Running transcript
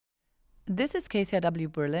This is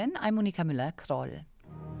KCRW Berlin. I'm Monika Müller-Kroll.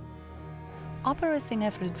 Opera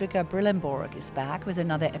singer Fredrika Brillembourg is back with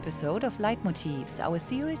another episode of Leitmotifs, our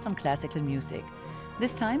series on classical music.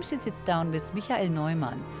 This time she sits down with Michael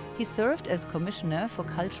Naumann. He served as Commissioner for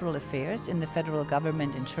Cultural Affairs in the federal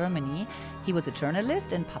government in Germany. He was a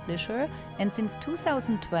journalist and publisher, and since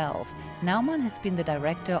 2012, Naumann has been the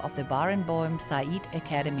director of the Barenboim-Said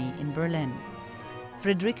Academy in Berlin.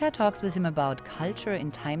 Fredrika talks with him about culture in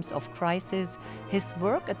times of crisis, his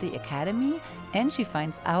work at the Academy, and she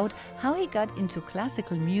finds out how he got into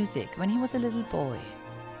classical music when he was a little boy.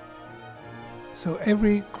 So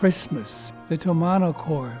every Christmas, the Thomaner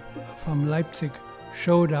Chor from Leipzig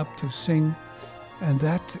showed up to sing, and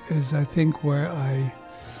that is, I think, where I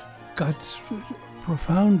got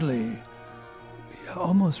profoundly,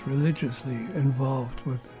 almost religiously involved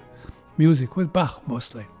with music, with Bach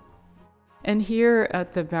mostly. And here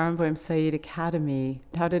at the Barenboim-Said Academy,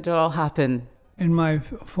 how did it all happen? In my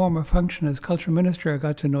former function as culture minister, I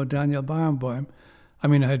got to know Daniel Barenboim. I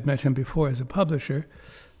mean, I had met him before as a publisher.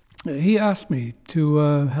 He asked me to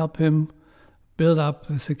help him build up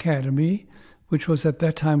this academy, which was at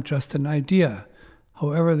that time just an idea.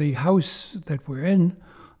 However, the house that we're in,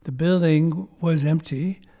 the building, was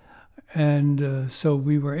empty, and so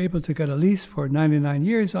we were able to get a lease for 99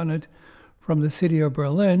 years on it from the city of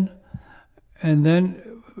Berlin. And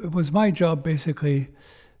then it was my job basically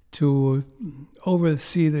to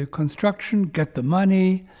oversee the construction, get the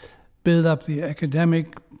money, build up the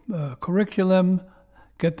academic curriculum,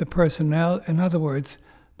 get the personnel. In other words,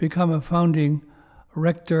 become a founding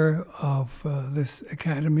rector of this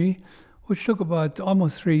academy, which took about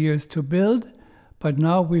almost 3 years to build. But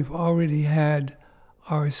now we've already had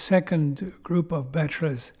our second group of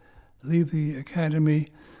bachelors leave the academy.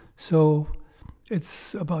 So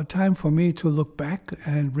it's about time for me to look back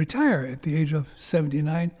and retire at the age of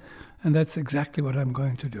 79, and that's exactly what I'm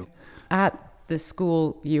going to do. At the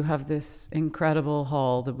school, you have this incredible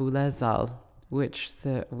hall, the Boulez-Saal, which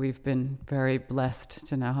we've been very blessed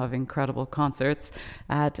to now have incredible concerts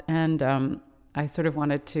at. And I sort of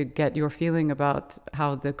wanted to get your feeling about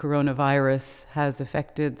how the coronavirus has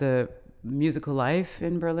affected the musical life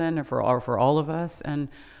in Berlin, or for all of us, and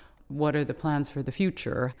what are the plans for the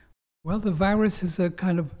future? Well, the virus has a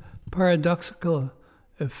kind of paradoxical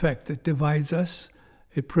effect. It divides us.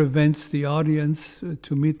 It prevents the audience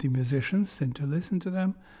to meet the musicians and to listen to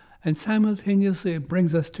them. And simultaneously, it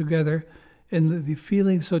brings us together in the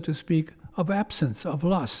feeling, so to speak, of absence, of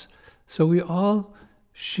loss. So we all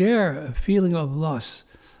share a feeling of loss.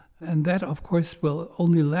 And that, of course, will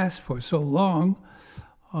only last for so long.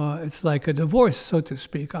 It's like a divorce, so to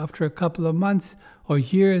speak. After a couple of months or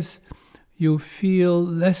years, you feel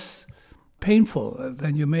less painful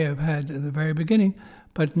than you may have had in the very beginning.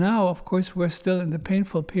 But now, of course, we're still in the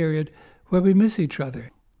painful period where we miss each other.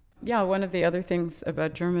 Yeah, one of the other things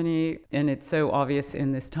about Germany, and it's so obvious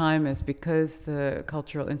in this time, is because the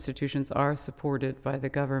cultural institutions are supported by the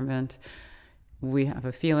government, we have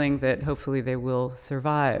a feeling that hopefully they will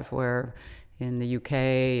survive, where in the UK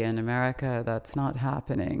and America, that's not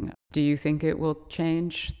happening. Do you think it will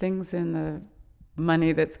change things in the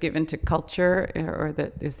money that's given to culture, or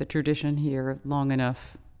that is the tradition here long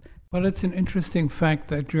enough? Well, it's an interesting fact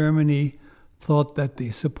that Germany thought that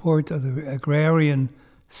the support of the agrarian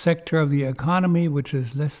sector of the economy, which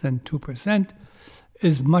is less than 2%,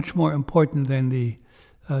 is much more important than the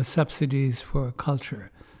subsidies for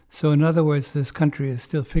culture. So in other words, this country is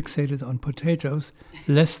still fixated on potatoes,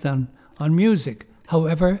 less than on music.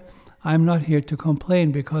 However, I'm not here to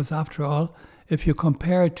complain, because after all, if you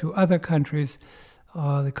compare it to other countries,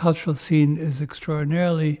 the cultural scene is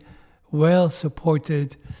extraordinarily well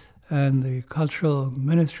supported, and the cultural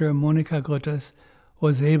minister, Monika Grütters,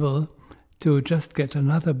 was able to just get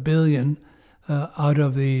another $1 billion out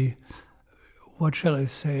of the,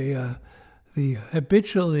 the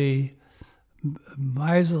habitually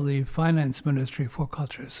miserly finance ministry for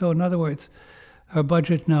culture. So in other words, her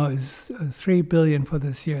budget now is $3 billion for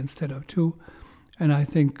this year instead of $2 billion, and I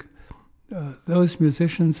think those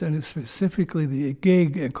musicians, and specifically the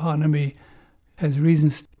gig economy, has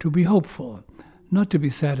reasons to be hopeful, not to be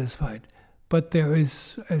satisfied. But there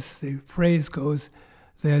is, as the phrase goes,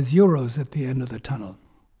 there's euros at the end of the tunnel.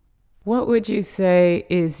 What would you say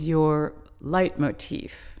is your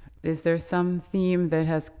leitmotif? Is there some theme that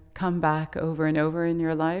has come back over and over in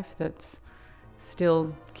your life that's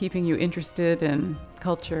still keeping you interested in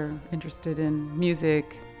culture, interested in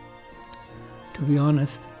music? To be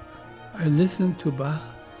honest, I listen to Bach,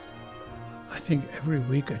 I think every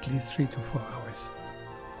week at least 3 to 4 hours.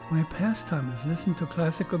 My pastime is listen to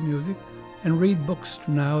classical music and read books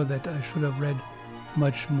now that I should have read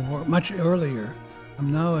much earlier.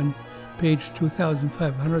 I'm now on page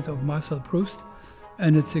 2500 of Marcel Proust,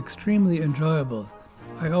 and it's extremely enjoyable.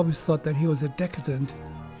 I always thought that he was a decadent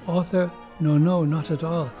author. No, not at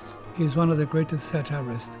all. He's one of the greatest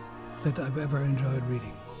satirists that I've ever enjoyed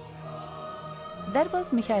reading. That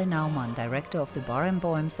was Michael Naumann, director of the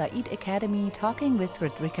Barenboim-Said Academy, talking with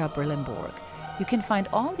Fredrika Brillembourg. You can find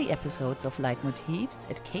all the episodes of Leitmotifs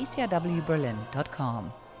at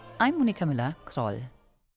kcrwberlin.com. I'm Monika Müller-Kroll.